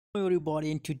Hello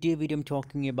everybody, in today's video I'm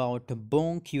talking about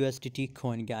Bonk USDT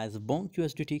coin, guys. Bonk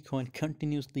USDT coin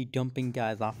continuously dumping,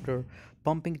 guys, after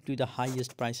pumping to the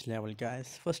highest price level,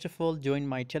 guys. First of all, join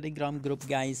my Telegram group,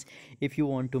 guys, if you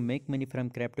want to make money from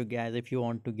crypto, guys. If you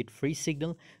want to get free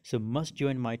signal, so must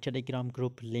join my Telegram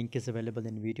group. Link is available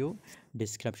in video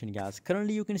description, guys.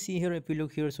 Currently you can see here, if you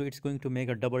look here, so it's going to make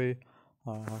a double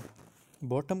uh,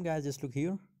 bottom, guys. Just look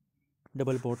here,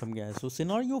 double bottom, guys. So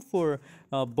scenario for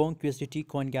bonk USDT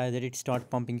coin, guys, that it start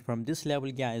pumping from this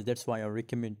level, guys. That's why I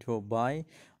recommend to buy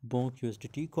bonk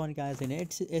USDT coin, guys. And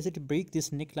it's as it break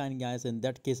this neckline, guys, in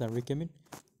that case I recommend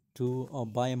to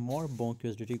buy more bonk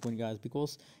USDT coin, guys,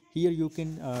 because here you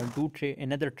can do trade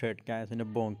another trade, guys, in a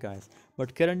bonk, guys.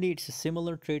 But currently it's a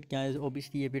similar trade, guys.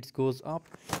 Obviously if it goes up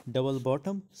double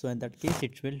bottom, so in that case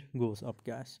it will goes up,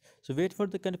 guys. So wait for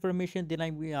the confirmation, then I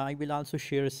will also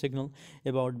share a signal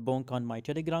about bonk on my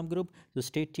Telegram group. So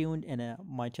stay tuned in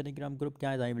my Telegram group,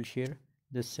 guys. I will share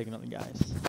this signal, guys.